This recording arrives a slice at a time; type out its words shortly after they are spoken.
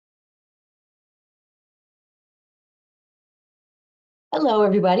Hello,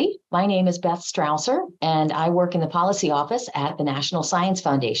 everybody. My name is Beth Strausser, and I work in the policy office at the National Science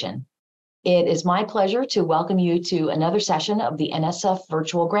Foundation. It is my pleasure to welcome you to another session of the NSF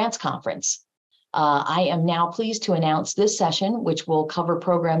Virtual Grants Conference. I am now pleased to announce this session, which will cover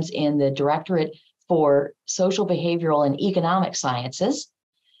programs in the Directorate for Social, Behavioral, and Economic Sciences.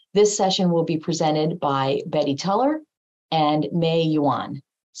 This session will be presented by Betty Tuller and May Yuan.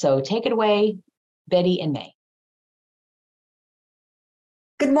 So take it away, Betty and May.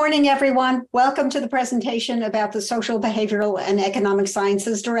 Good morning, everyone. Welcome to the presentation about the Social, Behavioral, and Economic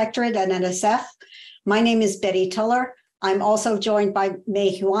Sciences Directorate at NSF. My name is Betty Tuller. I'm also joined by May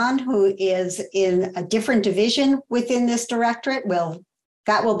Yuan, who is in a different division within this directorate. Well,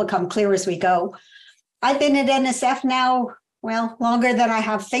 that will become clear as we go. I've been at NSF now, longer than I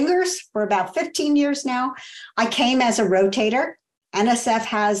have fingers, for about 15 years now. I came as a rotator. NSF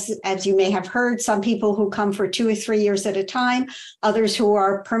has, as you may have heard, some people who come for 2 or 3 years at a time, others who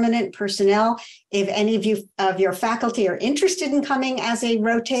are permanent personnel. If any of your faculty are interested in coming as a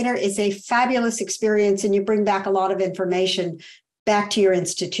rotator, it's a fabulous experience, and you bring back a lot of information back to your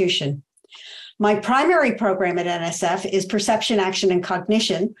institution. My primary program at NSF is Perception, Action, and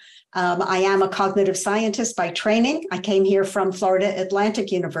Cognition. I am a cognitive scientist by training. I came here from Florida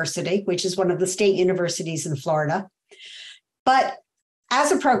Atlantic University, which is one of the state universities in Florida. But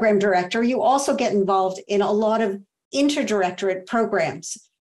as a program director, you also get involved in a lot of interdirectorate programs.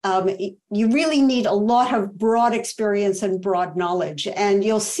 You really need a lot of broad experience and broad knowledge, and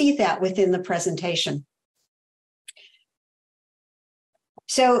you'll see that within the presentation.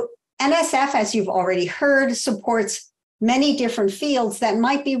 So NSF, as you've already heard, supports many different fields that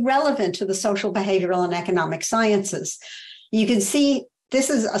might be relevant to the social, behavioral, and economic sciences. You can see this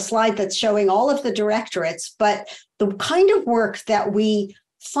is a slide that's showing all of the directorates, but the kind of work that we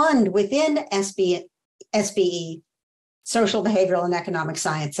fund within SBE, Social, Behavioral, and Economic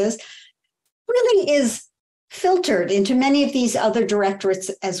Sciences, really is filtered into many of these other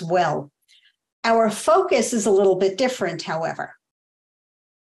directorates as well. Our focus is a little bit different, however.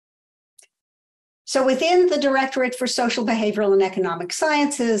 So within the Directorate for Social, Behavioral, and Economic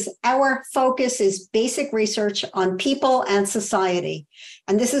Sciences, our focus is basic research on people and society.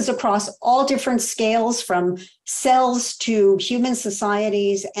 And this is across all different scales, from cells to human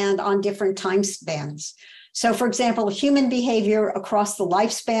societies, and on different time spans. So for example, human behavior across the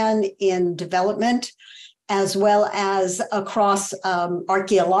lifespan in development, as well as across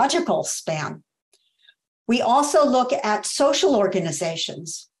archaeological span. We also look at social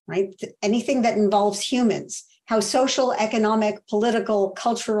organizations, right? Anything that involves humans, how social, economic, political,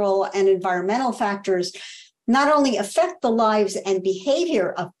 cultural, and environmental factors not only affect the lives and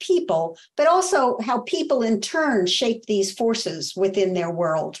behavior of people, but also how people in turn shape these forces within their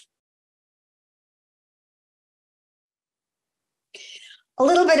world. A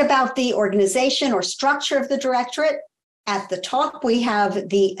little bit about the organization or structure of the directorate. At the top, we have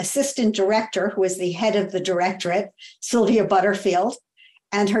the assistant director, who is the head of the directorate, Sylvia Butterfield,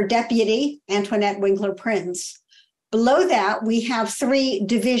 and her deputy, Antoinette Winkler-Prince. Below that, we have 3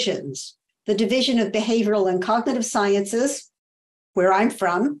 divisions: the Division of Behavioral and Cognitive Sciences, where I'm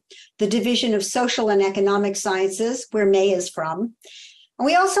from, the Division of Social and Economic Sciences, where May is from. And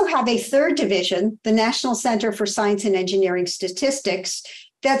we also have a 3rd division, the National Center for Science and Engineering Statistics,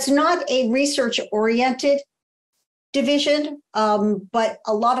 that's not a research-oriented division, but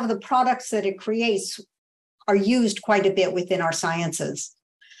a lot of the products that it creates are used quite a bit within our sciences.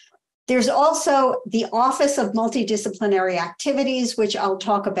 There's also the Office of Multidisciplinary Activities, which I'll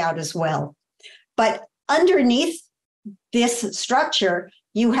talk about as well. But underneath this structure,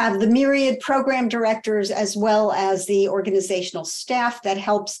 you have the myriad program directors, as well as the organizational staff that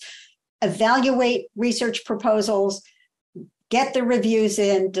helps evaluate research proposals, get the reviews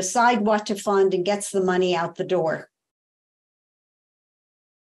in, decide what to fund, and gets the money out the door.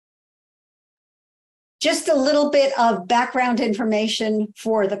 Just a little bit of background information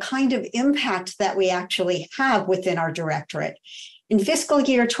for the kind of impact that we actually have within our directorate. In fiscal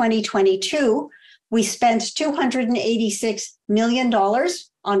year 2022, we spent $286 million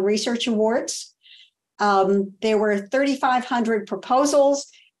on research awards. There were 3,500 proposals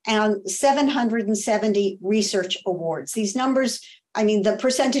and 770 research awards. These numbers, I mean, the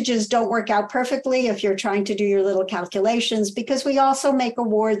percentages don't work out perfectly if you're trying to do your little calculations, because we also make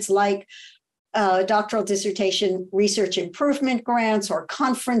awards like doctoral dissertation research improvement grants or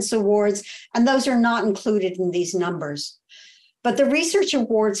conference awards, and those are not included in these numbers. But the research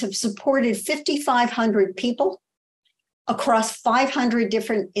awards have supported 5,500 people across 500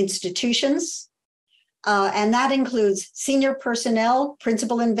 different institutions. And that includes senior personnel,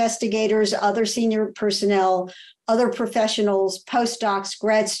 principal investigators, other senior personnel, other professionals, postdocs,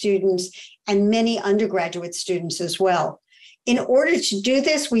 grad students, and many undergraduate students as well. In order to do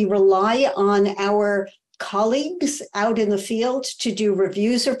this, we rely on our colleagues out in the field to do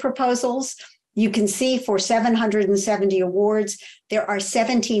reviews of proposals. You can see for 770 awards, there are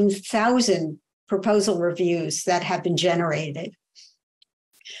 17,000 proposal reviews that have been generated.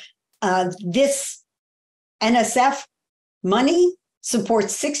 This NSF money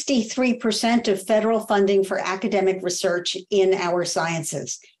supports 63% of federal funding for academic research in our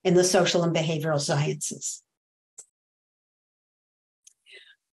sciences, in the social and behavioral sciences.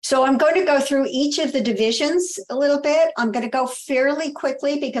 So I'm going to go through each of the divisions a little bit. I'm going to go fairly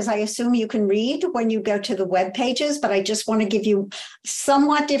quickly because I assume you can read when you go to the web pages, but I just want to give you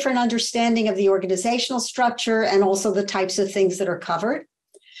somewhat different understanding of the organizational structure and also the types of things that are covered.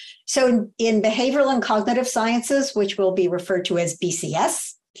 So in behavioral and cognitive sciences, which will be referred to as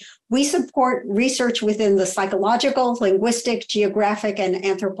BCS, we support research within the psychological, linguistic, geographic, and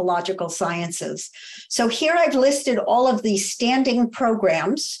anthropological sciences. So here I've listed all of these standing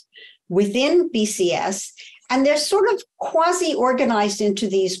programs within BCS, and they're sort of quasi-organized into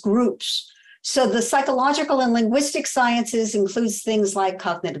these groups. So the psychological and linguistic sciences includes things like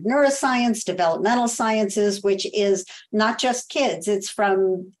cognitive neuroscience, developmental sciences, which is not just kids, it's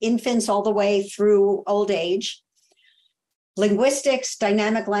from infants all the way through old age. Linguistics,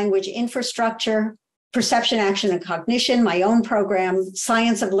 dynamic language infrastructure, perception, action, and cognition, my own program,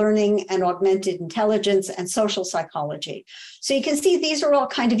 science of learning and augmented intelligence, and social psychology. So you can see these are all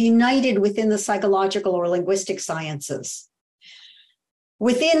kind of united within the psychological or linguistic sciences.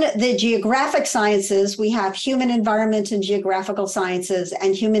 Within the geographic sciences, we have human environment and geographical sciences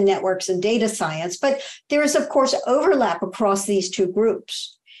and human networks and data science, but there is, of course, overlap across these two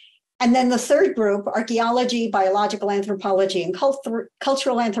groups. And then the third group, archaeology, biological anthropology, and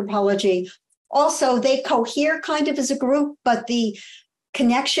cultural anthropology, also they cohere kind of as a group, but the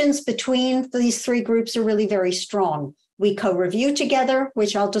connections between these three groups are really very strong. We co-review together,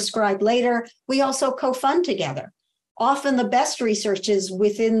 which I'll describe later. We also co-fund together. Often the best research is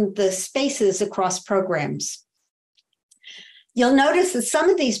within the spaces across programs. You'll notice that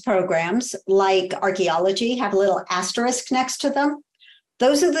some of these programs, like archaeology, have a little asterisk next to them.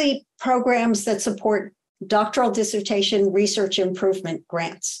 Those are the programs that support doctoral dissertation research improvement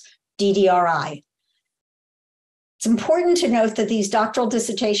grants, DDRI. It's important to note that these doctoral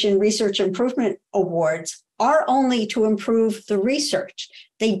dissertation research improvement awards are only to improve the research.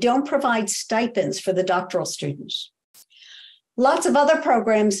 They don't provide stipends for the doctoral students. Lots of other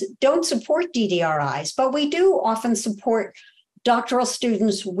programs don't support DDRIs, but we do often support doctoral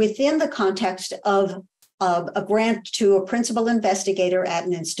students within the context of a grant to a principal investigator at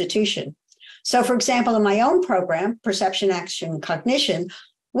an institution. So for example, in my own program, Perception, Action, Cognition,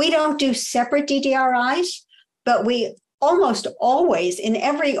 we don't do separate DDRIs, but we almost always, in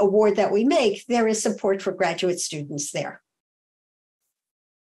every award that we make, there is support for graduate students there.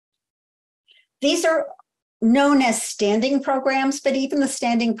 These are known as standing programs, but even the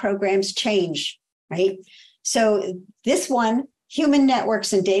standing programs change, right? So this one, Human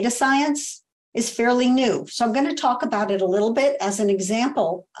Networks and Data Science, is fairly new. So I'm going to talk about it a little bit as an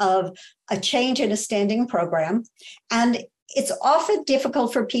example of a change in a standing program. And it's often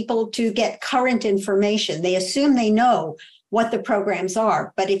difficult for people to get current information. They assume they know what the programs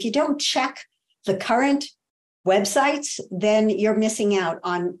are, but if you don't check the current websites, then you're missing out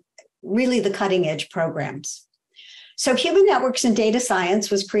on really the cutting edge programs. So Human Networks and Data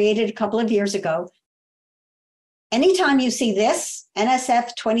Science was created a couple of years ago. Anytime you see this,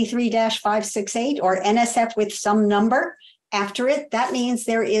 NSF 23-568 or NSF with some number after it, that means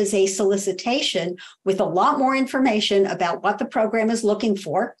there is a solicitation with a lot more information about what the program is looking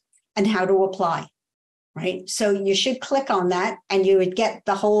for and how to apply, right? So you should click on that and you would get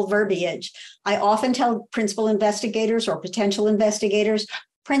the whole verbiage. I often tell principal investigators or potential investigators,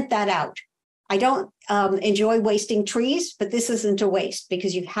 print that out. I don't enjoy wasting trees, but this isn't a waste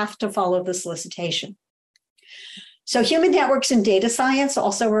because you have to follow the solicitation. So Human Networks and Data Science,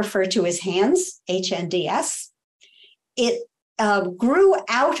 also referred to as HANDS, HNDS, it grew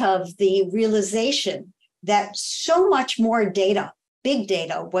out of the realization that so much more data, big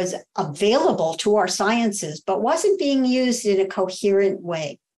data, was available to our sciences, but wasn't being used in a coherent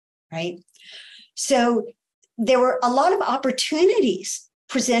way, right? So there were a lot of opportunities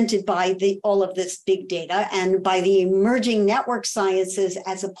presented by all of this big data and by the emerging network sciences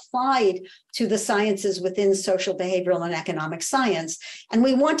as applied to the sciences within social, behavioral, and economic science. And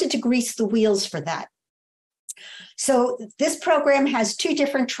we wanted to grease the wheels for that. So this program has two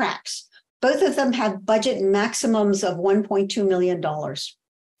different tracks. Both of them have budget maximums of $1.2 million.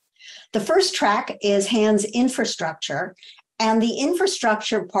 The first track is HANDS infrastructure, and the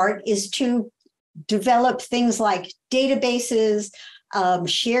infrastructure part is to develop things like databases,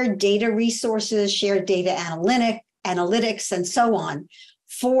 shared data resources, shared data analytics, and so on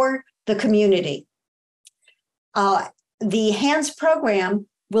for the community. The HANDS program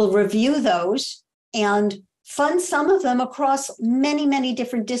will review those and fund some of them across many, many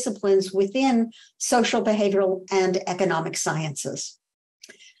different disciplines within social, behavioral, and economic sciences.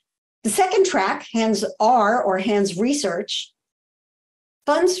 The second track, HANDS R, or HANDS Research,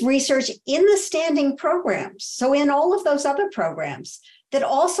 funds research in the standing programs. So in all of those other programs that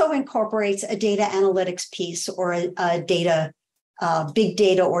also incorporates a data analytics piece or a big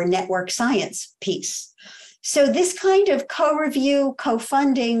data or network science piece. So this kind of co-review,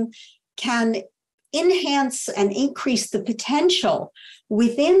 co-funding can enhance and increase the potential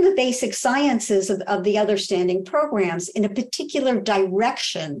within the basic sciences of the other standing programs in a particular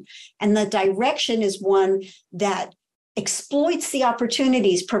direction. And the direction is one that exploits the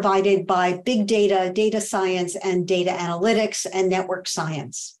opportunities provided by big data, data science, and data analytics and network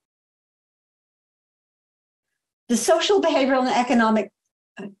science. The social, behavioral, and economic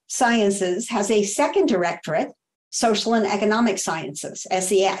sciences has a second directorate, social and economic sciences,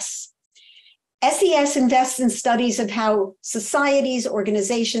 SES. SES invests in studies of how societies,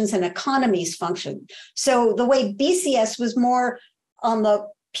 organizations, and economies function. So the way BCS was more on the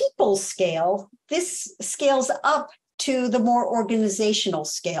people scale, this scales up to the more organizational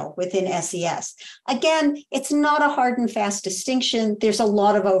scale within SES. Again, it's not a hard and fast distinction. There's a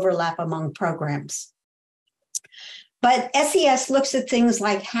lot of overlap among programs. But SES looks at things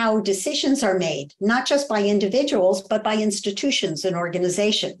like how decisions are made, not just by individuals, but by institutions and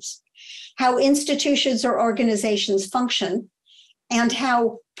organizations, how institutions or organizations function, and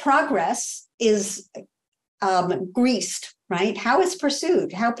how progress is greased, right? How it's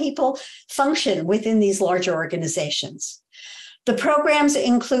pursued, how people function within these larger organizations. The programs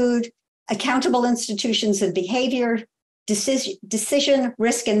include accountable institutions and behavior, decision,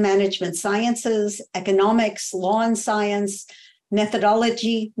 risk and management sciences, economics, law and science,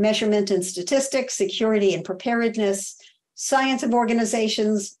 methodology, measurement and statistics, security and preparedness, science of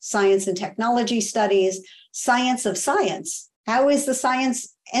organizations, science and technology studies, science of science. How is the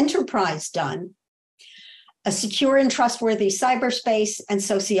science enterprise done? A secure and trustworthy cyberspace, and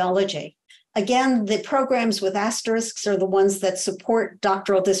sociology. Again, the programs with asterisks are the ones that support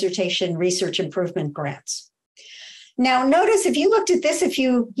doctoral dissertation research improvement grants. Now, notice if you looked at this a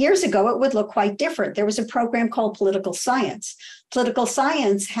few years ago, it would look quite different. There was a program called political science. Political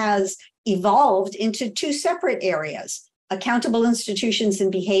science has evolved into two separate areas: accountable institutions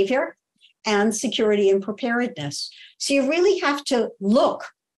and behavior, and security and preparedness. So you really have to look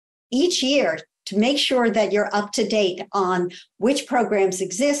each year to make sure that you're up to date on which programs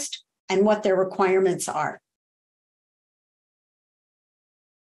exist and what their requirements are.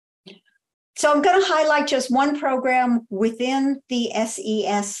 So I'm going to highlight just one program within the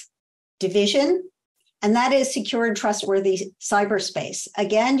SES division, and that is secure and trustworthy cyberspace.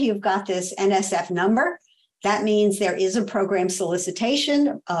 Again, you've got this NSF number. That means there is a program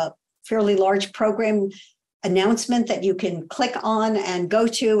solicitation, a fairly large program announcement that you can click on and go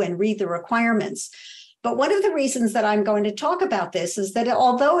to and read the requirements. But one of the reasons that I'm going to talk about this is that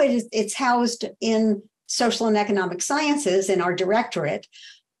although it's housed in social and economic sciences in our directorate,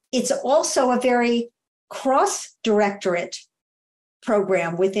 it's also a very cross-directorate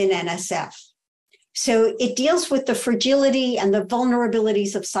program within NSF. So it deals with the fragility and the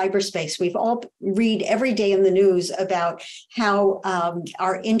vulnerabilities of cyberspace. We've all read every day in the news about how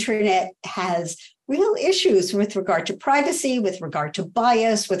our internet has real issues with regard to privacy, with regard to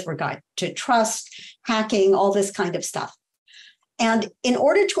bias, with regard to trust, hacking, all this kind of stuff. And in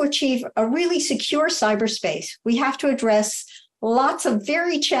order to achieve a really secure cyberspace, we have to address lots of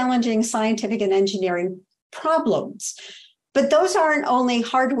very challenging scientific and engineering problems. But those aren't only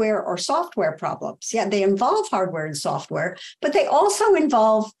hardware or software problems. Yeah, they involve hardware and software, but they also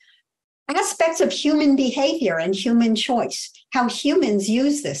involve aspects of human behavior and human choice, how humans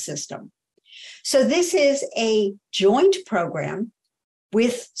use this system. So this is a joint program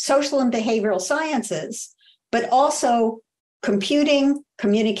with social and behavioral sciences, but also computing,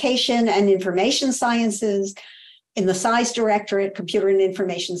 communication, and information sciences in the SCIES Directorate, Computer and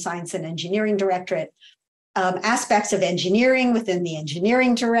Information Science and Engineering Directorate, aspects of engineering within the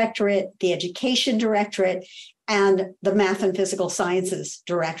Engineering Directorate, the Education Directorate, and the Math and Physical Sciences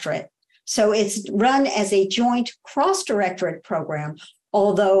Directorate. So it's run as a joint cross-directorate program,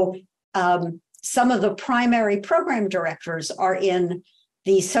 although some of the primary program directors are in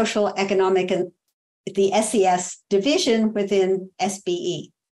the social economic and the SES division within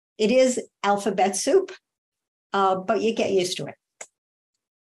SBE. It is alphabet soup, but you get used to it.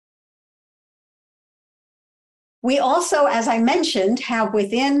 We also, as I mentioned, have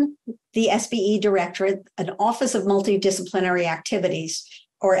within the SBE Directorate an Office of Multidisciplinary Activities,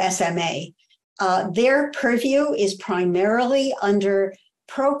 or SMA. Their purview is primarily under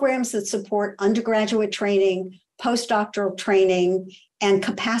programs that support undergraduate training, postdoctoral training, and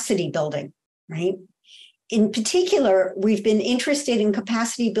capacity building, right? In particular, we've been interested in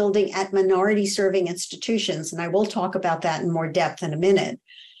capacity building at minority serving institutions, and I will talk about that in more depth in a minute.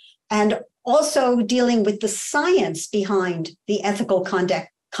 And also dealing with the science behind the ethical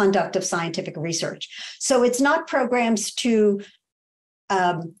conduct of scientific research. So it's not programs to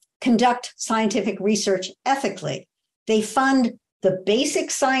conduct scientific research ethically. They fund the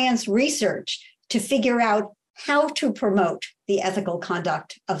basic science research to figure out how to promote the ethical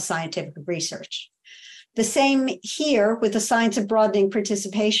conduct of scientific research. The same here with the science of broadening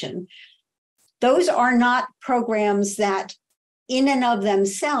participation. Those are not programs that in and of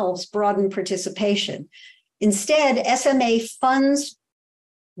themselves broaden participation. Instead, SMA funds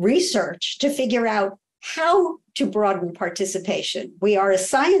research to figure out how to broaden participation. We are a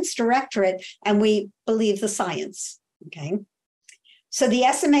science directorate and we believe the science, okay? So the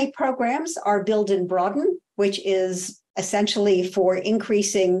SMA programs are Build and Broaden, which is essentially for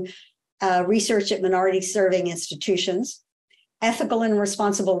increasing research at minority serving institutions, ethical and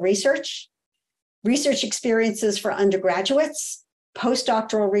responsible research, research experiences for undergraduates,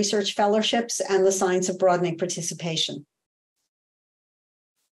 postdoctoral research fellowships, and the science of broadening participation.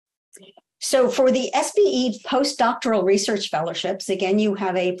 So for the SBE postdoctoral research fellowships, again, you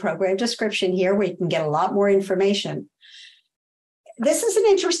have a program description here where you can get a lot more information. This is an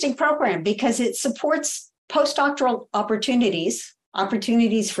interesting program because it supports postdoctoral opportunities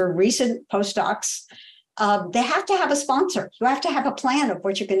for recent postdocs. They have to have a sponsor. You have to have a plan of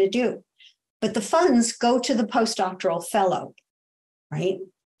what you're going to do. But the funds go to the postdoctoral fellow, right?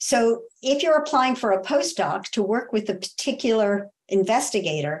 So if you're applying for a postdoc to work with a particular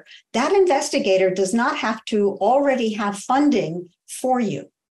investigator, that investigator does not have to already have funding for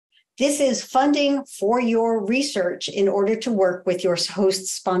you. This is funding for your research in order to work with your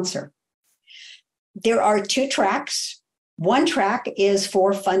host sponsor. There are two tracks. One track is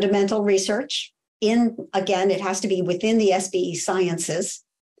for fundamental research. Again, it has to be within the SBE sciences.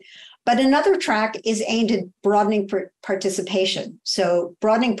 But another track is aimed at broadening participation. So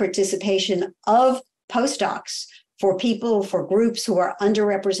broadening participation of postdocs for people, for groups who are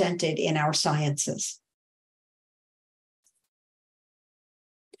underrepresented in our sciences.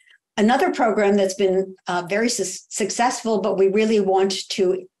 Another program that's been very successful, but we really want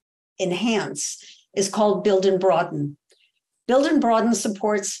to enhance, is called Build and Broaden. Build and Broaden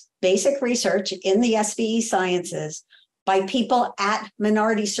supports basic research in the SBE sciences by people at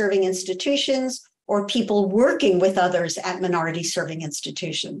minority serving institutions or people working with others at minority serving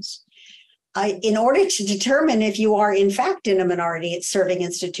institutions. In order to determine if you are in fact in a minority serving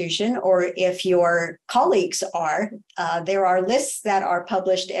institution or if your colleagues are, there are lists that are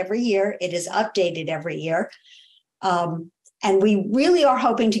published every year. It is updated every year. And we really are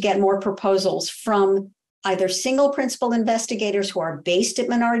hoping to get more proposals from either single principal investigators who are based at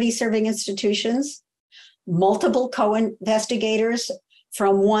minority serving institutions, multiple co-investigators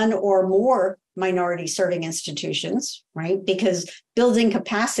from one or more minority serving institutions, right? Because building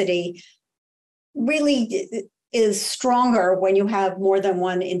capacity really is stronger when you have more than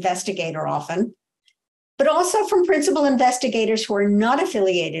one investigator often, but also from principal investigators who are not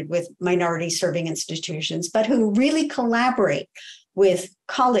affiliated with minority serving institutions, but who really collaborate with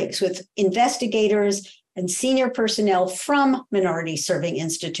colleagues, with investigators and senior personnel from minority serving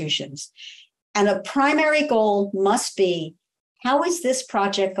institutions. And a primary goal must be, how is this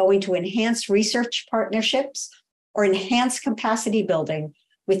project going to enhance research partnerships or enhance capacity building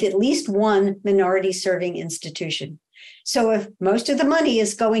with at least one minority serving institution? So if most of the money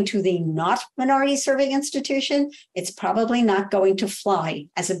is going to the not minority serving institution, it's probably not going to fly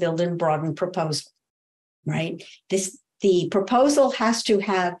as a Build and Broaden proposal, right? The proposal has to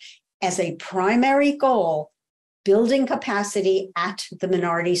have as a primary goal building capacity at the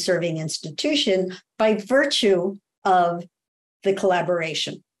minority serving institution by virtue of the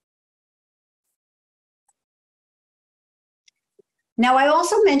collaboration. Now, I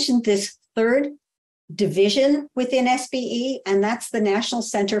also mentioned this third division within SBE, and that's the National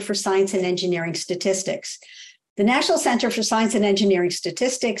Center for Science and Engineering Statistics. The National Center for Science and Engineering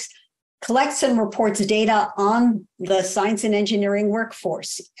Statistics collects and reports data on the science and engineering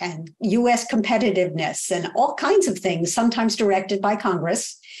workforce and US competitiveness and all kinds of things, sometimes directed by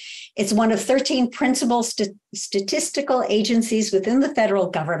Congress. It's one of 13 principal statistical agencies within the federal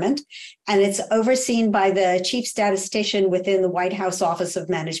government, and it's overseen by the chief statistician within the White House Office of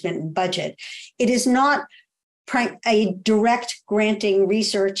Management and Budget. It is not a direct granting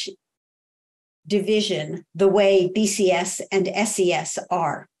research division the way BCS and SES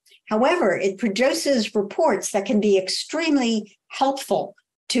are. However, it produces reports that can be extremely helpful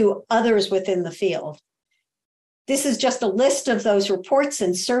to others within the field. This is just a list of those reports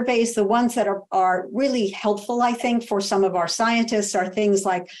and surveys. The ones that are really helpful, I think, for some of our scientists are things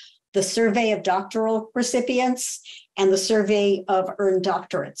like the survey of doctoral recipients and the survey of earned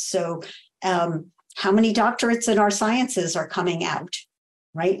doctorates. So how many doctorates in our sciences are coming out,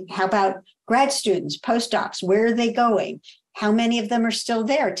 right? How about grad students, postdocs, where are they going? How many of them are still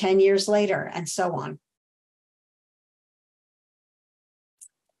there 10 years later, and so on.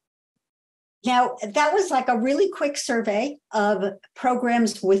 Now, that was like a really quick survey of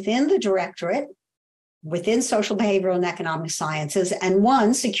programs within the directorate, within social, behavioral, and economic sciences, and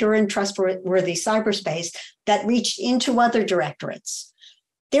one, secure and trustworthy cyberspace, that reached into other directorates.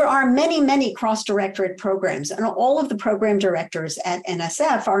 There are many, many cross-directorate programs, and all of the program directors at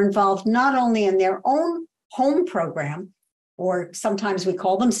NSF are involved not only in their own home program, or sometimes we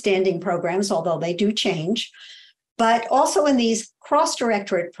call them standing programs, although they do change, but also in these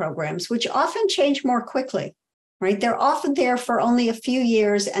cross-directorate programs, which often change more quickly, right? They're often there for only a few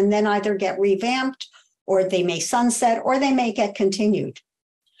years and then either get revamped, or they may sunset, or they may get continued.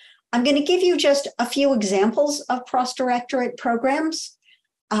 I'm going to give you just a few examples of cross-directorate programs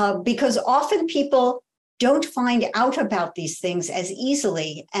because often people don't find out about these things as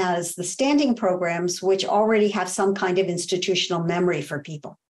easily as the standing programs, which already have some kind of institutional memory for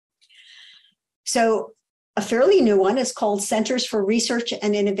people. So a fairly new one is called Centers for Research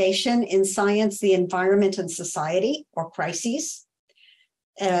and Innovation in Science, the Environment, and Society, or CRISES.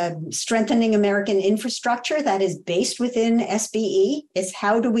 Strengthening American Infrastructure, that is based within SBE. It's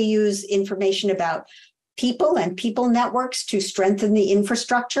how do we use information about people and people networks to strengthen the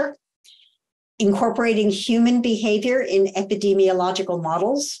infrastructure. Incorporating human behavior in epidemiological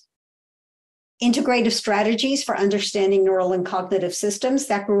models, integrative strategies for understanding neural and cognitive systems,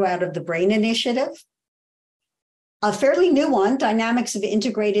 that grew out of the BRAIN Initiative. A fairly new one, Dynamics of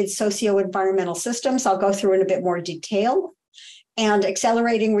Integrated Socio-Environmental Systems, I'll go through in a bit more detail, and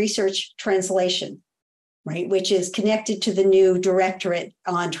Accelerating Research Translation, right, which is connected to the new Directorate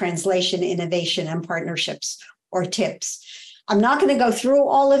on Translation, Innovation, and Partnerships, or TIPS. I'm not going to go through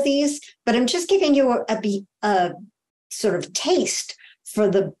all of these, but I'm just giving you a sort of taste for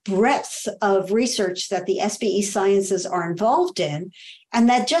the breadth of research that the SBE sciences are involved in, and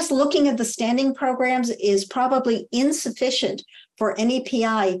that just looking at the standing programs is probably insufficient for any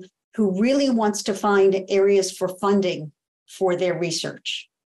PI who really wants to find areas for funding for their research.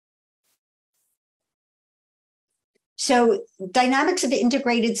 So Dynamics of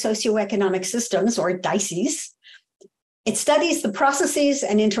Integrated Socioeconomic Systems, or DICES, it studies the processes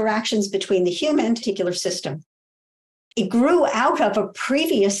and interactions between the human and particular system. It grew out of a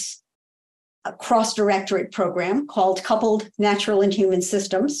previous cross-directorate program called Coupled Natural and Human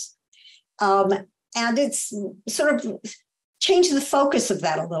Systems. And it's sort of changed the focus of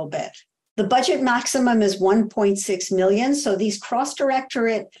that a little bit. The budget maximum is 1.6 million. So these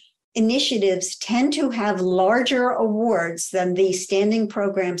cross-directorate initiatives tend to have larger awards than the standing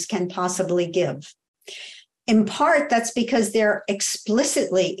programs can possibly give. In part, that's because they're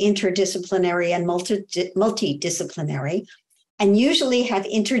explicitly interdisciplinary and multidisciplinary, and usually have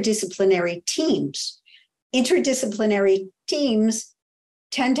interdisciplinary teams. Interdisciplinary teams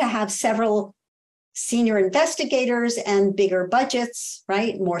tend to have several senior investigators and bigger budgets,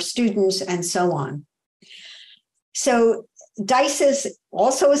 right? More students and so on. So DICES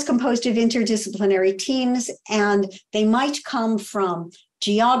also is composed of interdisciplinary teams, and they might come from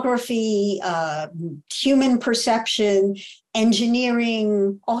geography, human perception,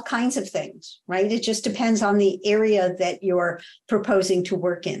 engineering, all kinds of things, right? It just depends on the area that you're proposing to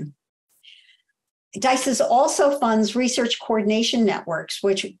work in. DICES also funds research coordination networks,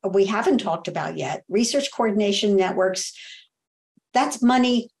 which we haven't talked about yet. Research coordination networks, that's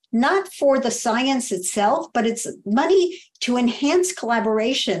money not for the science itself, but it's money to enhance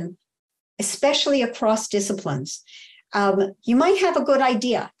collaboration, especially across disciplines. You might have a good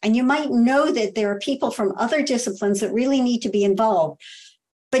idea, and you might know that there are people from other disciplines that really need to be involved.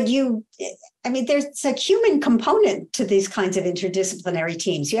 But there's a human component to these kinds of interdisciplinary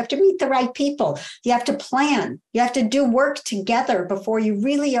teams. You have to meet the right people. You have to plan. You have to do work together before you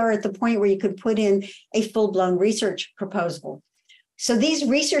really are at the point where you could put in a full-blown research proposal. So these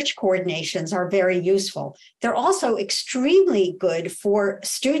research coordinations are very useful. They're also extremely good for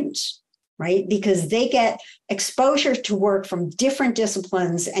students, right? Because they get exposure to work from different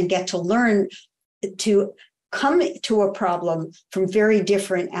disciplines and get to learn to come to a problem from very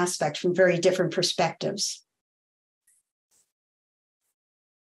different aspects, from very different perspectives.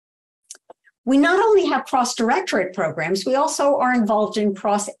 We not only have cross-directorate programs, we also are involved in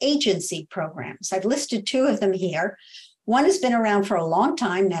cross-agency programs. I've listed two of them here. One has been around for a long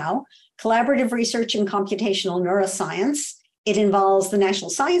time now, Collaborative Research in Computational Neuroscience. It involves the National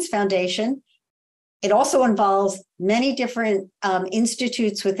Science Foundation. It also involves many different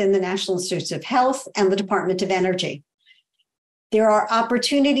institutes within the National Institutes of Health and the Department of Energy. There are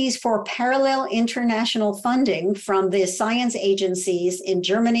opportunities for parallel international funding from the science agencies in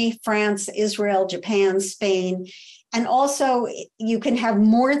Germany, France, Israel, Japan, Spain, and also you can have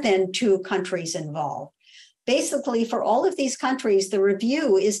more than 2 countries involved. Basically, for all of these countries, the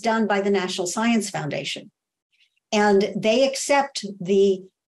review is done by the National Science Foundation, and they accept the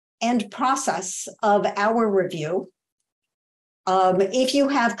end process of our review. If you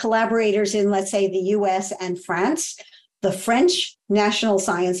have collaborators in, let's say, the US and France, the French National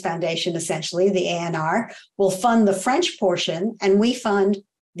Science Foundation, essentially, the ANR, will fund the French portion, and we fund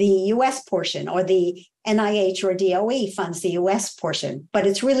the US portion, or the NIH or DOE funds the US portion. But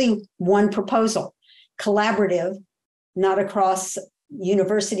it's really one proposal, collaborative, not across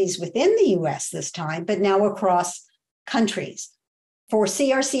universities within the US this time, but now across countries. For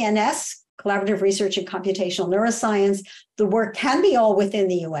CRCNS, Collaborative Research in Computational Neuroscience, the work can be all within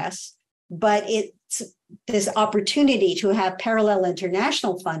the US, but it's this opportunity to have parallel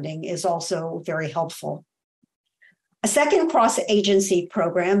international funding is also very helpful. A second cross-agency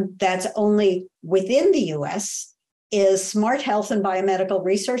program that's only within the US is Smart Health and Biomedical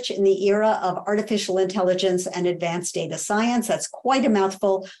Research in the era of artificial intelligence and advanced data science. That's quite a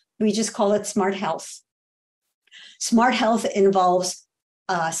mouthful. We just call it Smart Health. Smart Health involves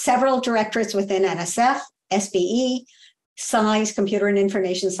several directorates within NSF, SBE, SCIES, Computer and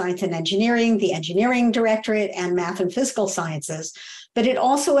Information Science and Engineering, the Engineering Directorate, and Math and Physical Sciences. But it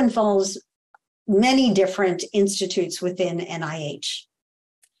also involves many different institutes within NIH.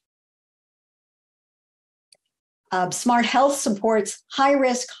 Smart Health supports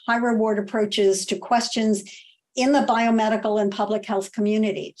high-risk, high-reward approaches to questions in the biomedical and public health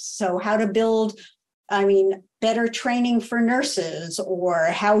communities. So how to build, better training for nurses, or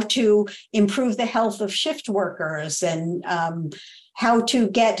how to improve the health of shift workers, and how to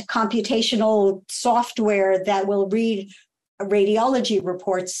get computational software that will read radiology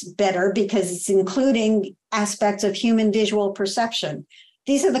reports better because it's including aspects of human visual perception.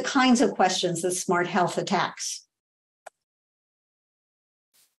 These are the kinds of questions that Smart Health attacks.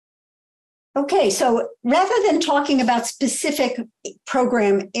 Okay, so rather than talking about specific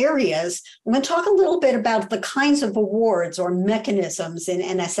program areas, I'm going to talk a little bit about the kinds of awards or mechanisms in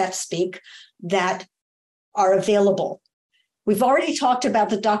NSF speak that are available. We've already talked about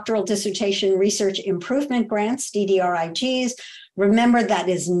the Doctoral Dissertation Research Improvement Grants, DDRIGs. Remember, that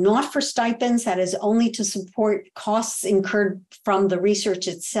is not for stipends. That is only to support costs incurred from the research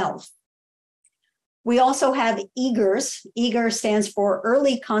itself. We also have EAGRs. EAGR stands for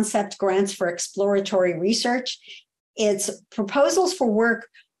Early Concept Grants for Exploratory Research. It's proposals for work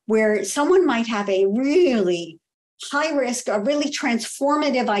where someone might have a really high risk, a really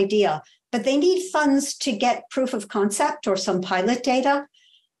transformative idea, but they need funds to get proof of concept or some pilot data.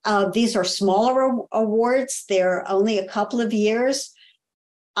 These are smaller awards. They're only a couple of years.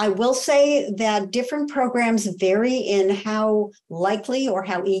 I will say that different programs vary in how likely or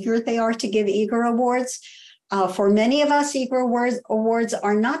how eager they are to give EAGR awards. For many of us, EAGR awards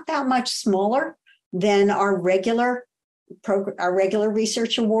are not that much smaller than our regular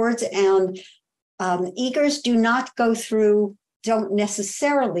research awards, and EAGRs don't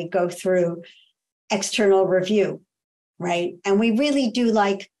necessarily go through external review, right? And we really do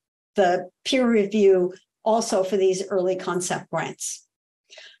like the peer review also for these early concept grants.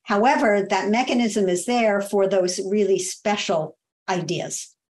 However, that mechanism is there for those really special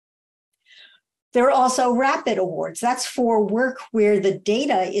ideas. There are also rapid awards. That's for work where the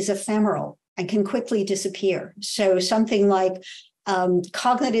data is ephemeral and can quickly disappear. So something like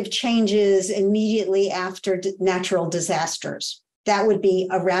cognitive changes immediately after natural disasters. That would be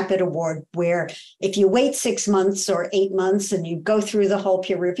a rapid award where if you wait 6 months or 8 months and you go through the whole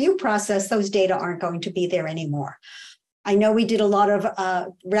peer review process, those data aren't going to be there anymore. I know we did a lot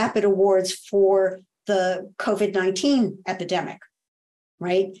of rapid awards for the COVID-19 epidemic,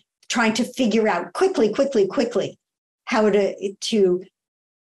 right? Trying to figure out quickly how to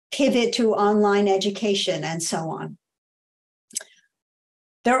pivot to online education and so on.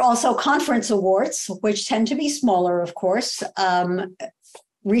 There are also conference awards, which tend to be smaller, of course.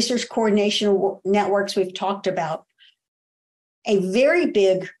 Research coordination networks we've talked about. A very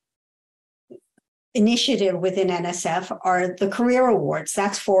big initiative within NSF are the career awards.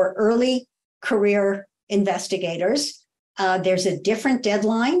 That's for early career investigators. There's a different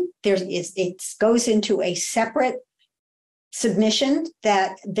deadline. It goes into a separate submission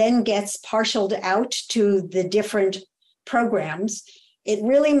that then gets parceled out to the different programs. It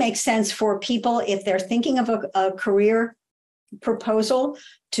really makes sense for people, if they're thinking of a career proposal,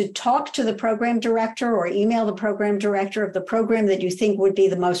 to talk to the program director or email the program director of the program that you think would be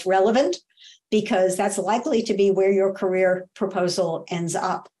the most relevant, because that's likely to be where your career proposal ends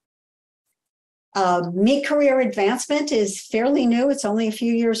up. Mid-career advancement is fairly new. It's only a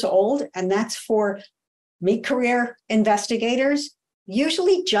few years old, and that's for mid-career investigators,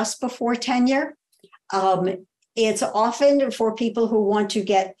 usually just before tenure. It's often for people who want to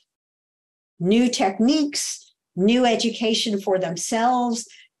get new techniques, new education for themselves,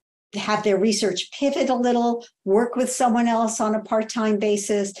 have their research pivot a little, work with someone else on a part-time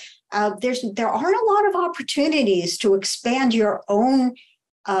basis. There aren't a lot of opportunities to expand your own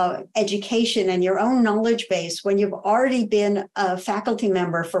education and your own knowledge base when you've already been a faculty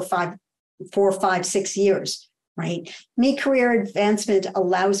member for 4, 5, 6 years, right? Mid-career advancement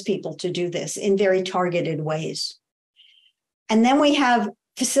allows people to do this in very targeted ways. And then we have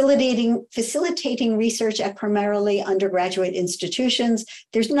facilitating research at primarily undergraduate institutions.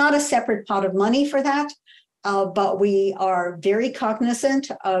 There's not a separate pot of money for that, but we are very cognizant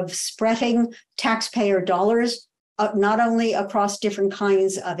of spreading taxpayer dollars, not only across different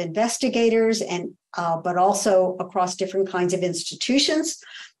kinds of investigators, but also across different kinds of institutions.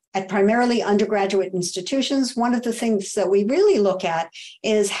 At primarily undergraduate institutions, one of the things that we really look at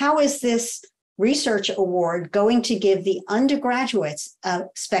is how is this research award going to give the undergraduates a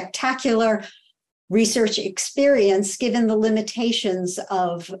spectacular research experience given the limitations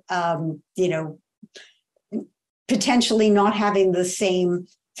of, potentially not having the same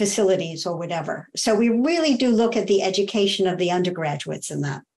facilities or whatever. So we really do look at the education of the undergraduates in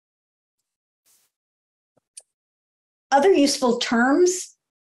that. Other useful terms.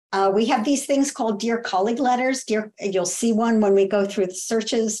 We have these things called Dear Colleague letters. You'll see one when we go through the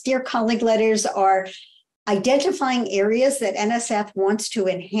searches. Dear Colleague letters are identifying areas that NSF wants to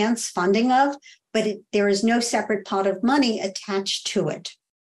enhance funding of, but there is no separate pot of money attached to it.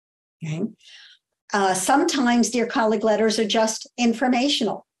 Okay. Sometimes Dear Colleague letters are just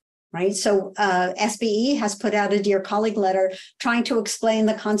informational, right? So SBE has put out a Dear Colleague letter trying to explain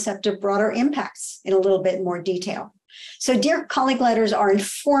the concept of broader impacts in a little bit more detail. So Dear Colleague letters are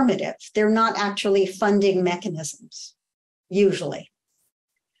informative. They're not actually funding mechanisms, usually.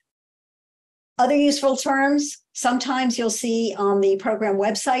 Other useful terms, sometimes you'll see on the program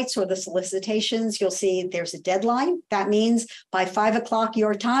websites or the solicitations, you'll see there's a deadline. That means by 5 o'clock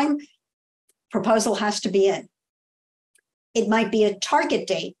your time, proposal has to be in. It might be a target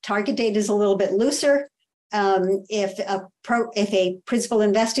date. Target date is a little bit looser. If a principal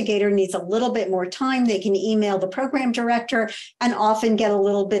investigator needs a little bit more time, they can email the program director and often get a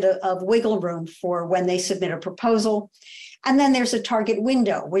little bit of wiggle room for when they submit a proposal. And then there's a target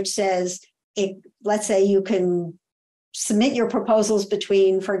window, which says, let's say you can submit your proposals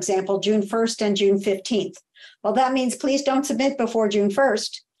between, for example, June 1st and June 15th. Well, that means please don't submit before June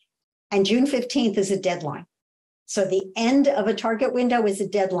 1st. And June 15th is a deadline. So the end of a target window is a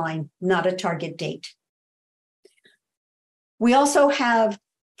deadline, not a target date. We also have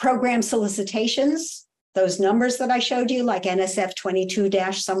program solicitations, those numbers that I showed you, like NSF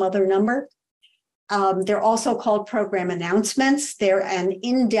 22- some other number. They're also called program announcements. They're an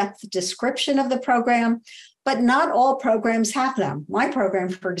in-depth description of the program, but not all programs have them. My program,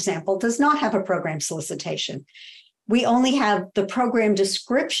 for example, does not have a program solicitation. We only have the program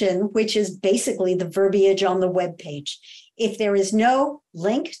description, which is basically the verbiage on the web page. If there is no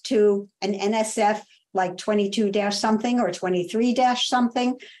link to an NSF like 22- something or 23-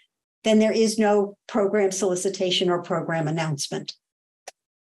 something, then there is no program solicitation or program announcement.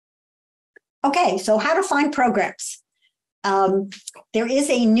 Okay, so how to find programs. There is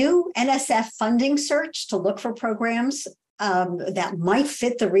a new NSF funding search to look for programs that might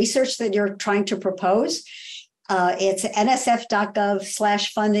fit the research that you're trying to propose. It's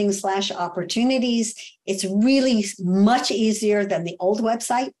nsf.gov/funding/opportunities. It's really much easier than the old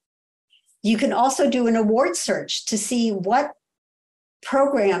website. You can also do an award search to see what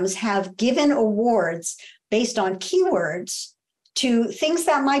programs have given awards based on keywords to things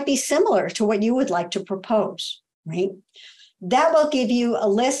that might be similar to what you would like to propose, right? That will give you a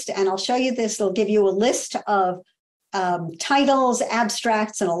list, and I'll show you this. It'll give you a list of titles,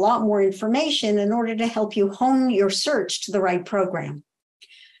 abstracts, and a lot more information in order to help you hone your search to the right program.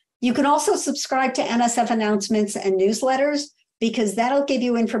 You can also subscribe to NSF announcements and newsletters, because that'll give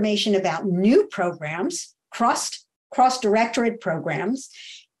you information about new programs, cross-directorate programs,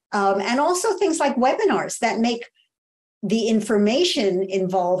 and also things like webinars that make the information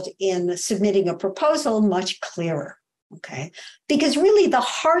involved in submitting a proposal much clearer, okay? Because really the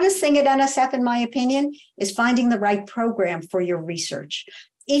hardest thing at NSF, in my opinion, is finding the right program for your research.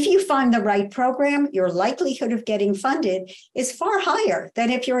 If you find the right program, your likelihood of getting funded is far higher than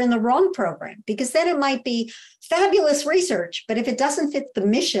if you're in the wrong program, because then it might be fabulous research, but if it doesn't fit the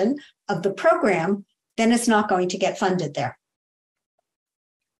mission of the program, then it's not going to get funded there.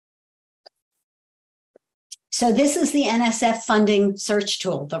 So this is the NSF funding search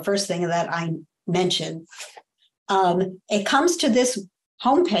tool, the first thing that I mentioned. It comes to this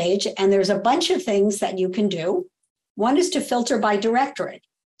homepage, and there's a bunch of things that you can do. One is to filter by directorate.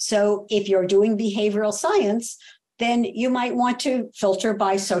 So if you're doing behavioral science, then you might want to filter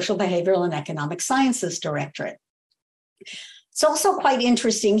by social, behavioral, and economic sciences directorate. It's also quite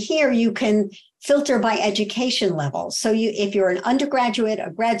interesting here. You can filter by education level. So if you're an undergraduate,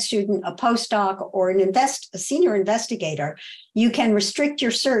 a grad student, a postdoc, or a senior investigator, you can restrict your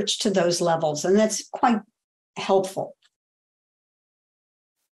search to those levels, and that's quite helpful.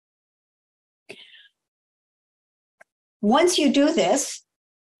 Once you do this,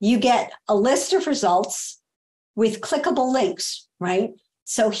 you get a list of results with clickable links, right?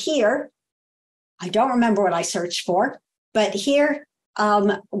 So here, I don't remember what I searched for, but here,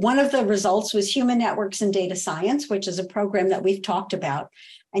 one of the results was Human Networks and Data Science, which is a program that we've talked about.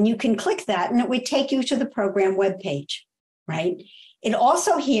 And you can click that, and it would take you to the program webpage, right? It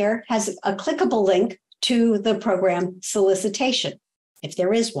also here has a clickable link to the program solicitation, if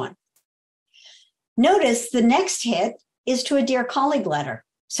there is one. Notice the next hit is to a Dear Colleague letter.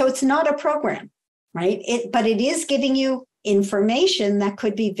 So it's not a program, right? But it is giving you information that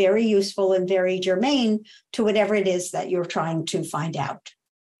could be very useful and very germane to whatever it is that you're trying to find out.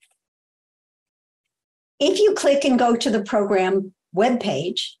 If you click and go to the program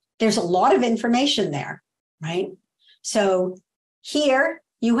webpage, there's a lot of information there, right? So here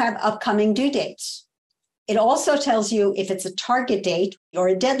you have upcoming due dates. It also tells you if it's a target date or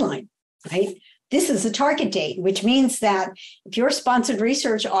a deadline, right? This is a target date, which means that if your sponsored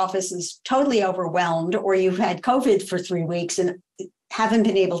research office is totally overwhelmed, or you've had COVID for 3 weeks and haven't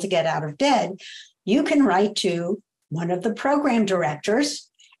been able to get out of bed, you can write to one of the program directors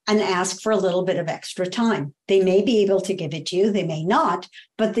and ask for a little bit of extra time. They may be able to give it to you, they may not,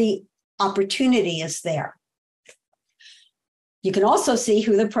 but the opportunity is there. You can also see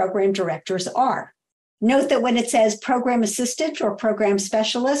who the program directors are. Note that when it says program assistant or program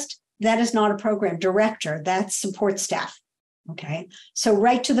specialist, that is not a program director, that's support staff, okay? So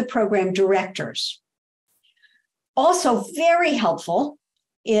write to the program directors. Also very helpful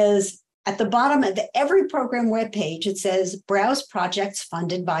is at the bottom of every program webpage, it says browse projects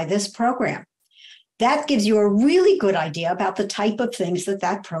funded by this program. That gives you a really good idea about the type of things that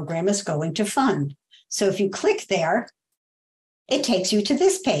that program is going to fund. So if you click there, it takes you to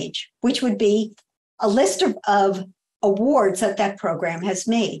this page, which would be a list of awards that that program has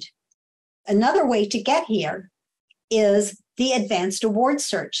made. Another way to get here is the advanced award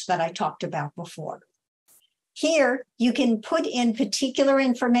search that I talked about before. Here, you can put in particular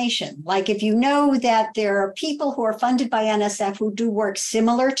information, like if you know that there are people who are funded by NSF who do work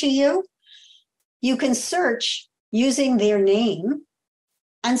similar to you, you can search using their name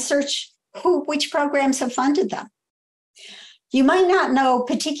and search which programs have funded them. You might not know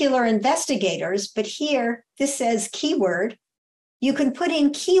particular investigators, but here this says keyword. You can put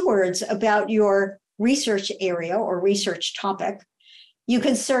in keywords about your research area or research topic. You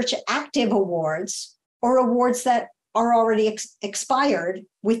can search active awards or awards that are already expired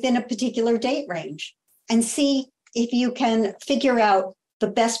within a particular date range and see if you can figure out the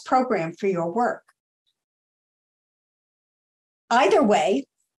best program for your work. Either way,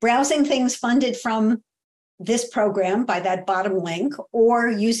 browsing things funded from this program by that bottom link or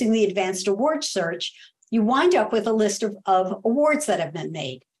using the advanced award search, you wind up with a list of awards that have been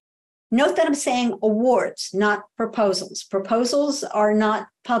made. Note that I'm saying awards, not proposals. Proposals are not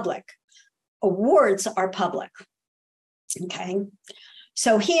public. Awards are public, okay?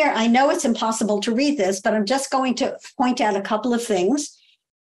 So here, I know it's impossible to read this, but I'm just going to point out a couple of things.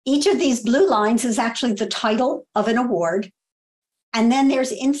 Each of these blue lines is actually the title of an award. And then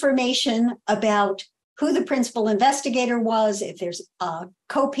there's information about who the principal investigator was, if there's a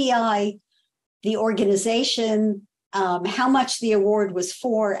co-PI, the organization, how much the award was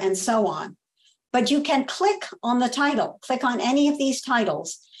for, and so on. But you can click on the title, click on any of these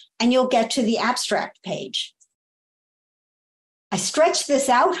titles, and you'll get to the abstract page. I stretched this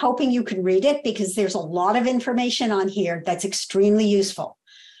out, hoping you could read it, because there's a lot of information on here that's extremely useful.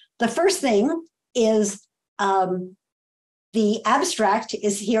 The first thing is the abstract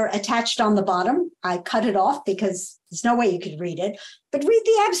is here attached on the bottom. I cut it off because there's no way you could read it, but read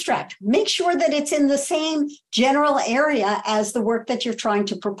the abstract. Make sure that it's in the same general area as the work that you're trying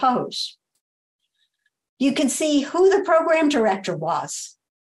to propose. You can see who the program director was,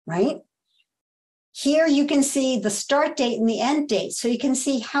 right? Here you can see the start date and the end date, so you can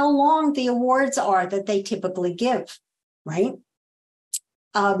see how long the awards are that they typically give, right?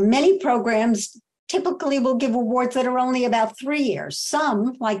 Many programs typically will give awards that are only about 3 years.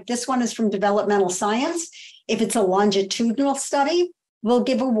 Some, like this one is from developmental science, if it's a longitudinal study, will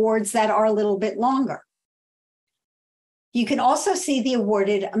give awards that are a little bit longer. You can also see the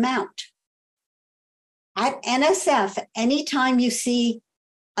awarded amount. At NSF, anytime you see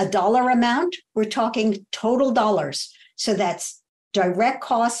a dollar amount, we're talking total dollars. So that's direct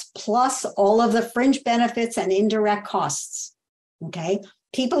costs plus all of the fringe benefits and indirect costs, okay?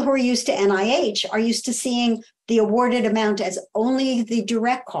 People who are used to NIH are used to seeing the awarded amount as only the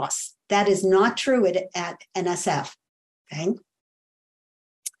direct costs. That is not true at NSF, okay?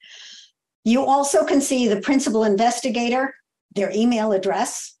 You also can see the principal investigator, their email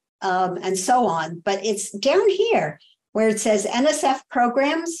address, and so on, but it's down here where it says NSF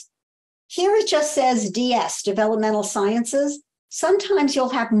programs. Here it just says DS, Developmental Sciences. Sometimes you'll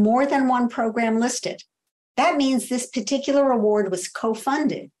have more than one program listed. That means this particular award was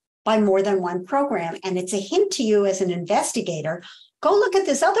co-funded by more than one program. And it's a hint to you as an investigator, go look at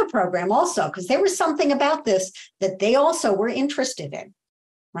this other program also, because there was something about this that they also were interested in,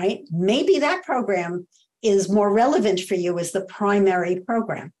 right? Maybe that program is more relevant for you as the primary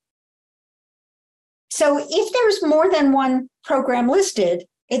program. So if there's more than one program listed,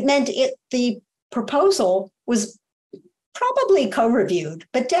 it meant the proposal was probably co-reviewed,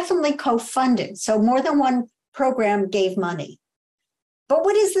 but definitely co-funded. So more than one program gave money. But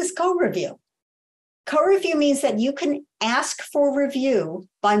what is this co-review? Co-review means that you can ask for review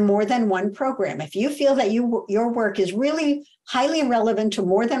by more than one program. If you feel that your work is really highly relevant to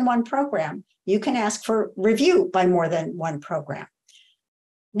more than one program, you can ask for review by more than one program.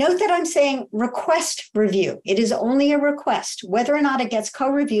 Note that I'm saying request review. It is only a request. Whether or not it gets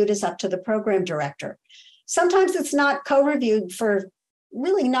co-reviewed is up to the program director. Sometimes it's not co-reviewed for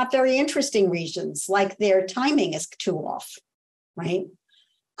really not very interesting reasons, like their timing is too off, right?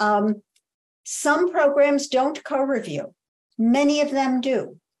 Some programs don't co-review. Many of them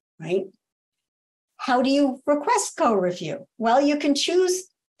do, right? How do you request co-review? Well, you can choose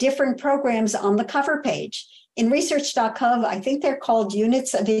different programs on the cover page. In research.gov, I think they're called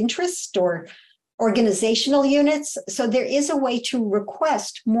units of interest or organizational units. So there is a way to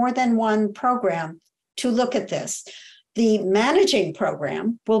request more than one program to look at this. The managing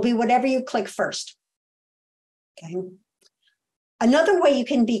program will be whatever you click first. Okay. Another way you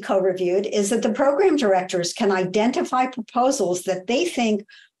can be co-reviewed is that the program directors can identify proposals that they think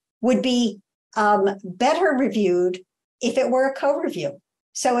would be better reviewed if it were a co-review.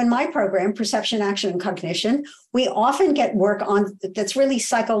 So in my program, Perception, Action, and Cognition, we often get work on that's really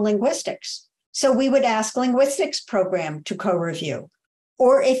psycholinguistics. So we would ask linguistics program to co-review.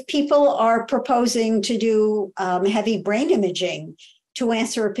 Or if people are proposing to do heavy brain imaging to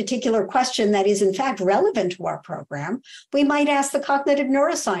answer a particular question that is in fact relevant to our program, we might ask the cognitive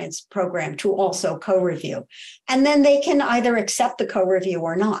neuroscience program to also co-review. And then they can either accept the co-review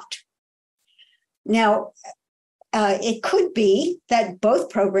or not. Now, it could be that both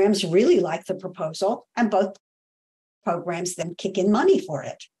programs really like the proposal and both programs then kick in money for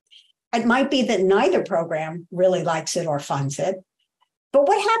it. It might be that neither program really likes it or funds it. But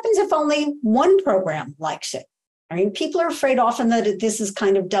what happens if only one program likes it? I mean, people are afraid often that this is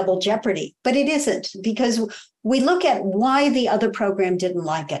kind of double jeopardy, but it isn't, because we look at why the other program didn't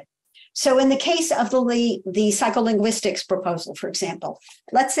like it. So in the case of the psycholinguistics proposal, for example,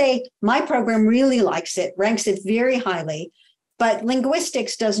 let's say my program really likes it, ranks it very highly, but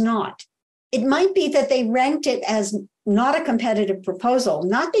linguistics does not. It might be that they ranked it as not a competitive proposal,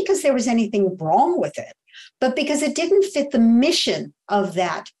 not because there was anything wrong with it, but because it didn't fit the mission of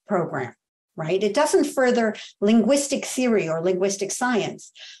that program, right? It doesn't further linguistic theory or linguistic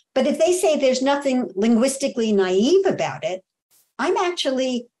science. But if they say there's nothing linguistically naive about it, I'm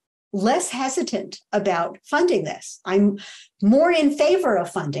actually less hesitant about funding this. I'm more in favor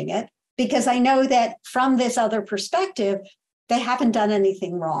of funding it because I know that from this other perspective, they haven't done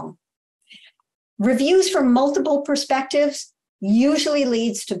anything wrong. Reviews from multiple perspectives usually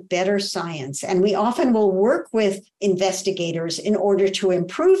leads to better science, and we often will work with investigators in order to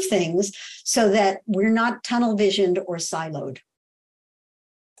improve things so that we're not tunnel visioned or siloed.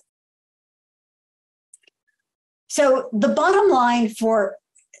 So the bottom line for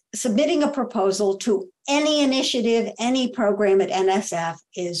submitting a proposal to any initiative, any program at NSF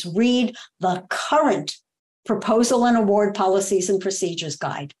is read the current Proposal and Award Policies and Procedures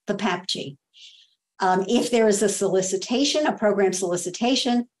Guide, the PAPG. If there is a solicitation, a program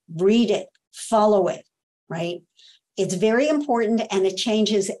solicitation, read it, follow it, right? It's very important and it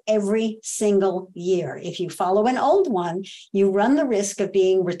changes every single year. If you follow an old one, you run the risk of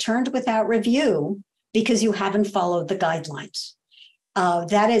being returned without review because you haven't followed the guidelines.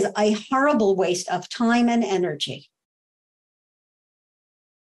 That is a horrible waste of time and energy.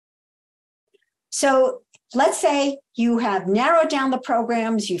 So let's say you have narrowed down the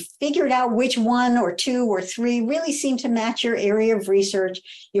programs, you've figured out which one or two or three really seem to match your area of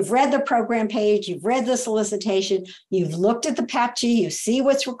research. You've read the program page, you've read the solicitation, you've looked at the PAPG, you see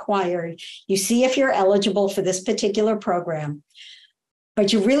what's required, you see if you're eligible for this particular program.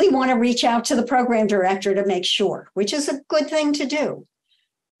 But you really want to reach out to the program director to make sure, which is a good thing to do.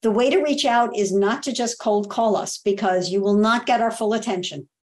 The way to reach out is not to just cold call us because you will not get our full attention.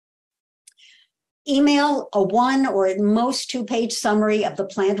 Email a 1 or at most 2-page summary of the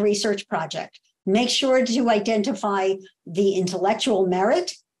planned research project. Make sure to identify the intellectual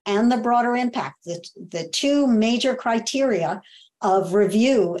merit and the broader impact, the two major criteria of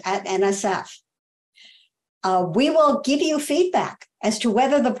review at NSF. We will give you feedback as to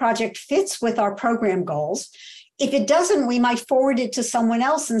whether the project fits with our program goals. If it doesn't, we might forward it to someone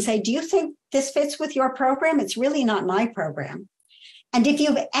else and say, do you think this fits with your program? It's really not my program. And if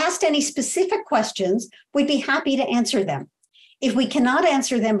you've asked any specific questions, we'd be happy to answer them. If we cannot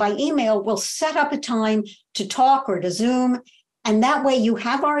answer them by email, we'll set up a time to talk or to Zoom, and that way you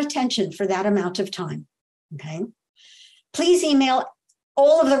have our attention for that amount of time, okay? Please email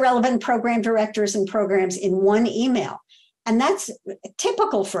all of the relevant program directors and programs in one email. And that's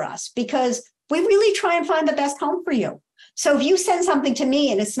typical for us because we really try and find the best home for you. So if you send something to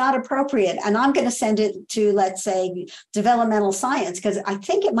me and it's not appropriate, and I'm going to send it to, let's say, developmental science, because I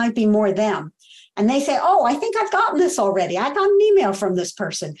think it might be more them, and they say, oh, I think I've gotten this already. I got an email from this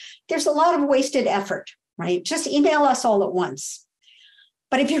person. There's a lot of wasted effort, right? Just email us all at once.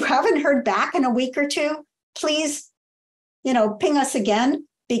 But if you haven't heard back in a week or two, please, ping us again,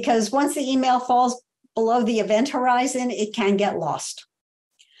 because once the email falls below the event horizon, it can get lost.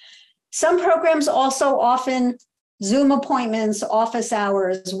 Some programs also often Zoom appointments, office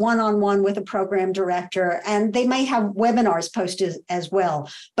hours, one-on-one with a program director, and they may have webinars posted as well.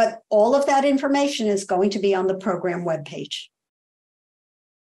 But all of that information is going to be on the program webpage.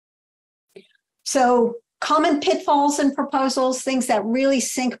 So common pitfalls in proposals, things that really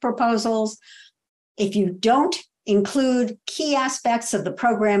sink proposals. If you don't include key aspects of the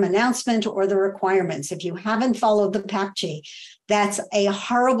program announcement or the requirements, if you haven't followed the PAPG, that's a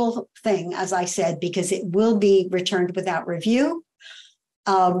horrible thing, as I said, because it will be returned without review.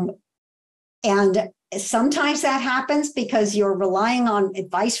 And sometimes that happens because you're relying on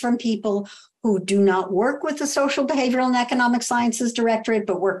advice from people who do not work with the Social, Behavioral, and Economic Sciences Directorate,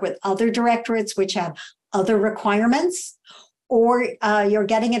 but work with other directorates which have other requirements. Or you're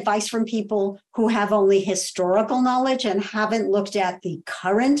getting advice from people who have only historical knowledge and haven't looked at the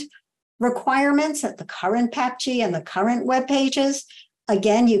current requirements, at the current PAPG and the current web pages.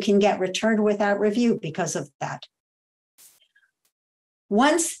 Again, you can get returned without review because of that.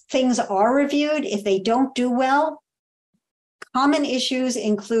 Once things are reviewed, if they don't do well, common issues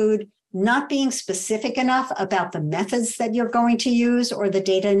include not being specific enough about the methods that you're going to use or the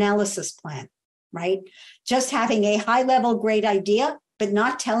data analysis plan, right? Just having a high-level great idea, but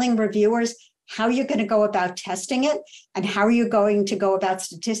not telling reviewers how you're going to go about testing it and how you're going to go about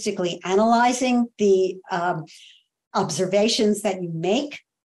statistically analyzing the observations that you make,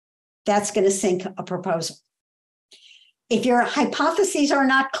 that's going to sink a proposal. If your hypotheses are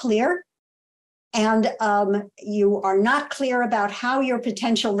not clear and you are not clear about how your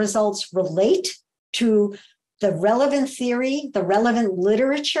potential results relate to the relevant theory, the relevant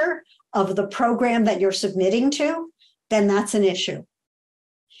literature of the program that you're submitting to, then that's an issue.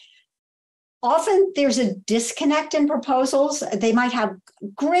 Often there's a disconnect in proposals. They might have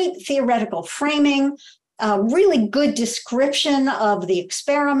great theoretical framing, really good description of the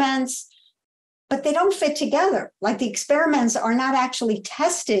experiments, but they don't fit together. Like the experiments are not actually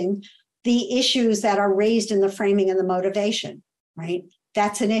testing the issues that are raised in the framing and the motivation, right?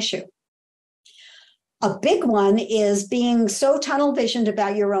 That's an issue. A big one is being so tunnel visioned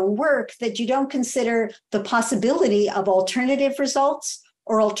about your own work that you don't consider the possibility of alternative results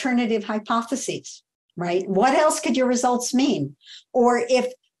or alternative hypotheses, right? What else could your results mean? Or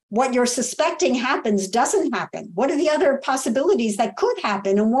if what you're suspecting happens doesn't happen, what are the other possibilities that could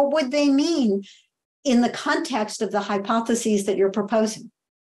happen? And what would they mean in the context of the hypotheses that you're proposing?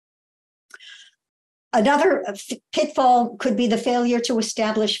 Another pitfall could be the failure to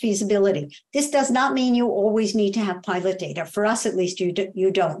establish feasibility. This does not mean you always need to have pilot data. For us, at least,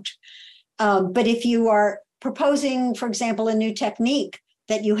 you don't. But if you are proposing, for example, a new technique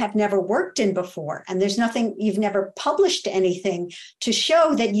that you have never worked in before, and there's nothing, you've never published anything to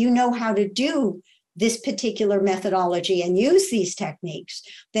show that you know how to do this particular methodology and use these techniques,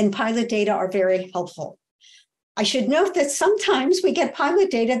 then pilot data are very helpful. I should note that sometimes we get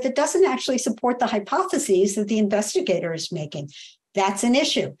pilot data that doesn't actually support the hypotheses that the investigator is making. That's an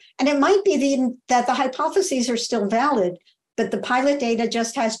issue. And it might be that the hypotheses are still valid, but the pilot data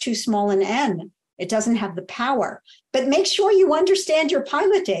just has too small an N. It doesn't have the power. But make sure you understand your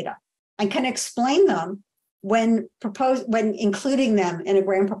pilot data and can explain them when including them in a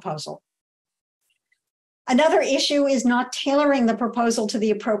grant proposal. Another issue is not tailoring the proposal to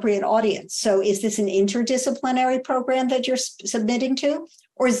the appropriate audience. So is this an interdisciplinary program that you're submitting to?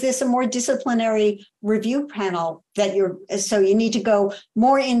 Or is this a more disciplinary review panel that so you need to go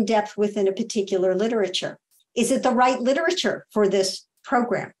more in depth within a particular literature? Is it the right literature for this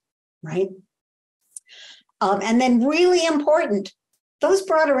program, right? And then really important, those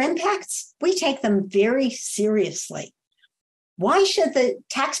broader impacts, we take them very seriously. Why should the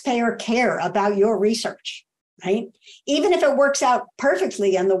taxpayer care about your research, right? Even if it works out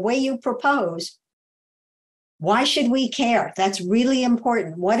perfectly on the way you propose, why should we care? That's really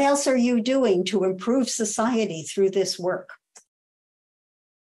important. What else are you doing to improve society through this work?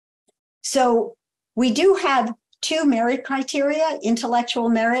 So we do have two merit criteria, intellectual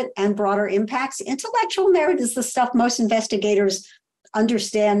merit and broader impacts. Intellectual merit is the stuff most investigators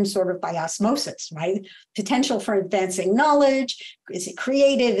understand sort of by osmosis, right? Potential for advancing knowledge. Is it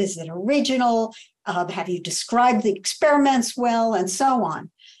creative? Is it original? Have you described the experiments well? And so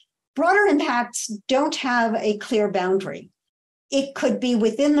on. Broader impacts don't have a clear boundary. It could be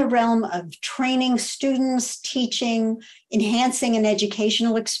within the realm of training students, teaching, enhancing an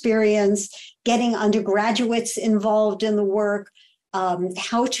educational experience, getting undergraduates involved in the work,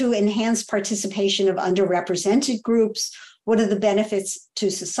 how to enhance participation of underrepresented groups. What are the benefits to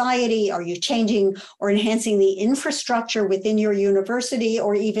society? Are you changing or enhancing the infrastructure within your university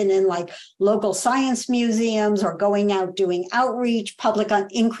or even in like local science museums or going out doing outreach,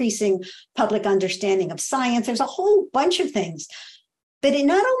 increasing public understanding of science? There's a whole bunch of things. But it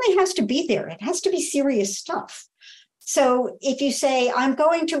not only has to be there, it has to be serious stuff. So if you say, I'm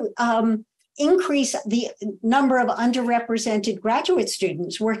going to increase the number of underrepresented graduate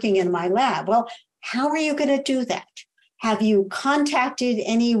students working in my lab, well, how are you going to do that? Have you contacted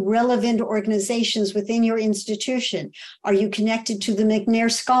any relevant organizations within your institution? Are you connected to the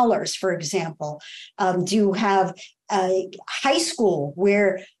McNair Scholars, for example? Do you have a high school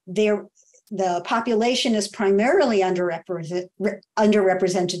where the population is primarily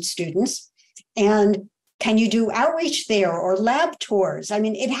underrepresented students? And can you do outreach there or lab tours? I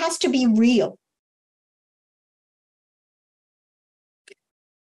mean, it has to be real.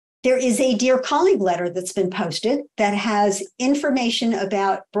 There is a Dear Colleague letter that's been posted that has information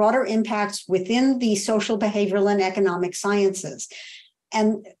about broader impacts within the social, behavioral, and economic sciences.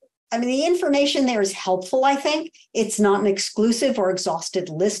 And I mean, the information there is helpful, I think. It's not an exclusive or exhausted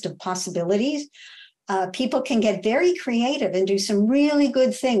list of possibilities. People can get very creative and do some really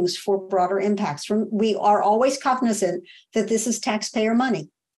good things for broader impacts. We are always cognizant that this is taxpayer money,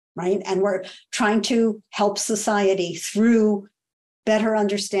 right? And we're trying to help society through better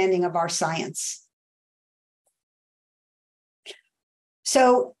understanding of our science.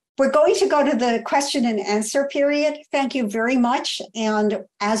 So we're going to go to the question and answer period. Thank you very much. And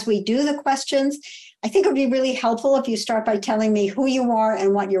as we do the questions, I think it would be really helpful if you start by telling me who you are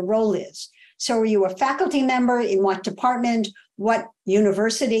and what your role is. So are you a faculty member? In what department? What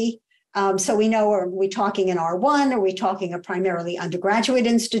university? So we know, are we talking in R1? Are we talking a primarily undergraduate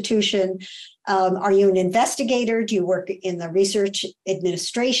institution? Are you an investigator? Do you work in the research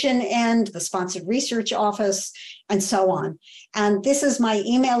administration end, the sponsored research office, and so on? And this is my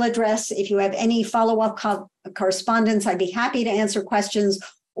email address. If you have any follow-up correspondence, I'd be happy to answer questions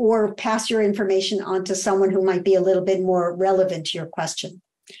or pass your information on to someone who might be a little bit more relevant to your question.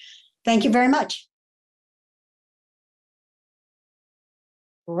 Thank you very much.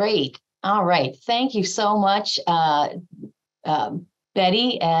 Great. All right. Thank you so much,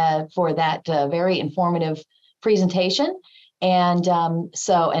 Betty, for that very informative presentation. And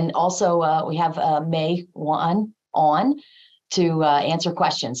and also we have May Wan on to answer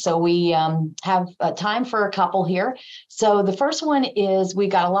questions. So we have time for a couple here. So the first one is, we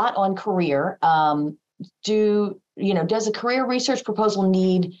got a lot on career. Does a career research proposal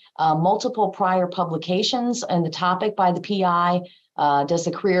need multiple prior publications on the topic by the PI? Does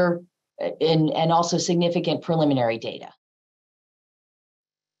the career and also significant preliminary data?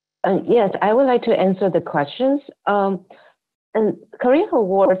 Yes, I would like to answer the questions. And career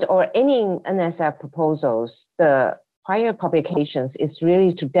awards or any NSF proposals, the prior publications is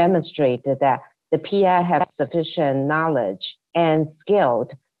really to demonstrate that the PI have sufficient knowledge and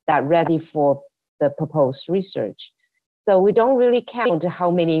skilled that ready for the proposed research. So we don't really count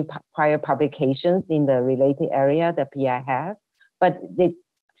how many prior publications in the related area the PI have, but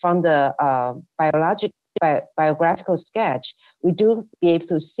from the biographical sketch, we do be able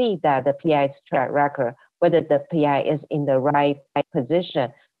to see that the PI's track record, whether the PI is in the right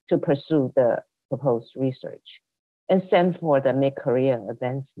position to pursue the proposed research. And same for the mid-career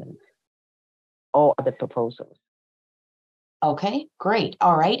advancement, all other proposals. Okay, great.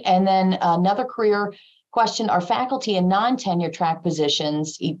 All right. And then another career question, are faculty in non-tenure track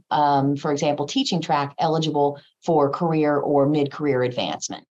positions, for example, teaching track, eligible for career or mid-career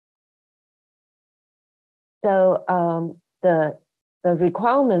advancement? So the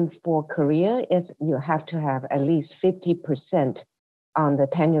requirement for career is you have to have at least 50% on the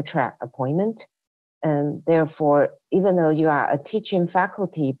tenure track appointment. And therefore, even though you are a teaching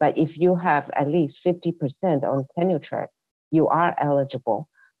faculty, but if you have at least 50% on tenure track, you are eligible.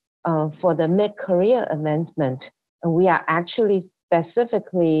 For the mid-career advancement, we are actually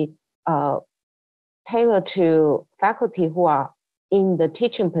specifically tailored to faculty who are in the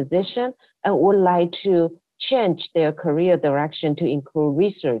teaching position and would like to change their career direction to include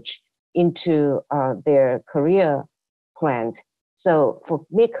research into their career plans. So for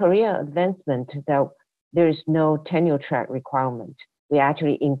mid-career advancement, there is no tenure track requirement. We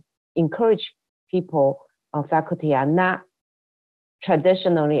actually encourage people, faculty are not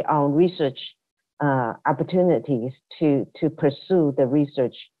traditionally on research opportunities to pursue the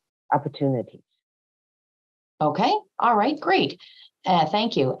research opportunities. Okay, all right, great.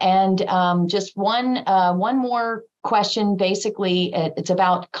 Thank you. And just one more question. Basically, it's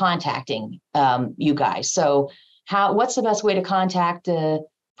about contacting you guys. So what's the best way to contact the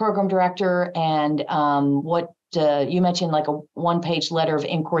program director, and what you mentioned, like a one-page letter of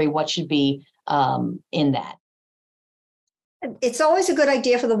inquiry, what should be in that? It's always a good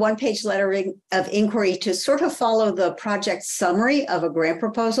idea for the one-page letter of inquiry to sort of follow the project summary of a grant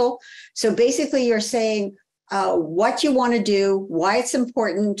proposal. So basically you're saying what you want to do, why it's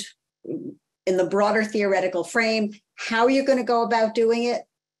important in the broader theoretical frame, how you're going to go about doing it,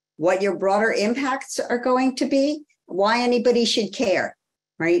 what your broader impacts are going to be, why anybody should care,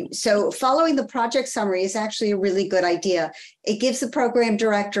 right? So following the project summary is actually a really good idea. It gives the program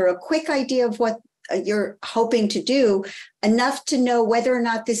director a quick idea of what you're hoping to do, enough to know whether or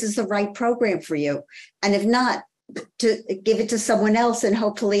not this is the right program for you. And if not, to give it to someone else and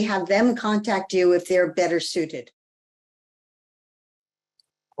hopefully have them contact you if they're better suited.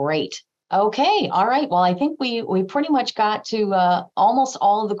 Great. Okay. All right. Well, I think we pretty much got to almost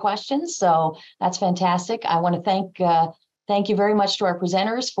all of the questions. So that's fantastic. I want to thank you very much to our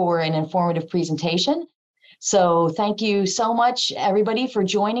presenters for an informative presentation. So thank you so much, everybody, for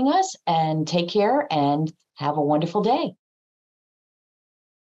joining us, and take care and have a wonderful day.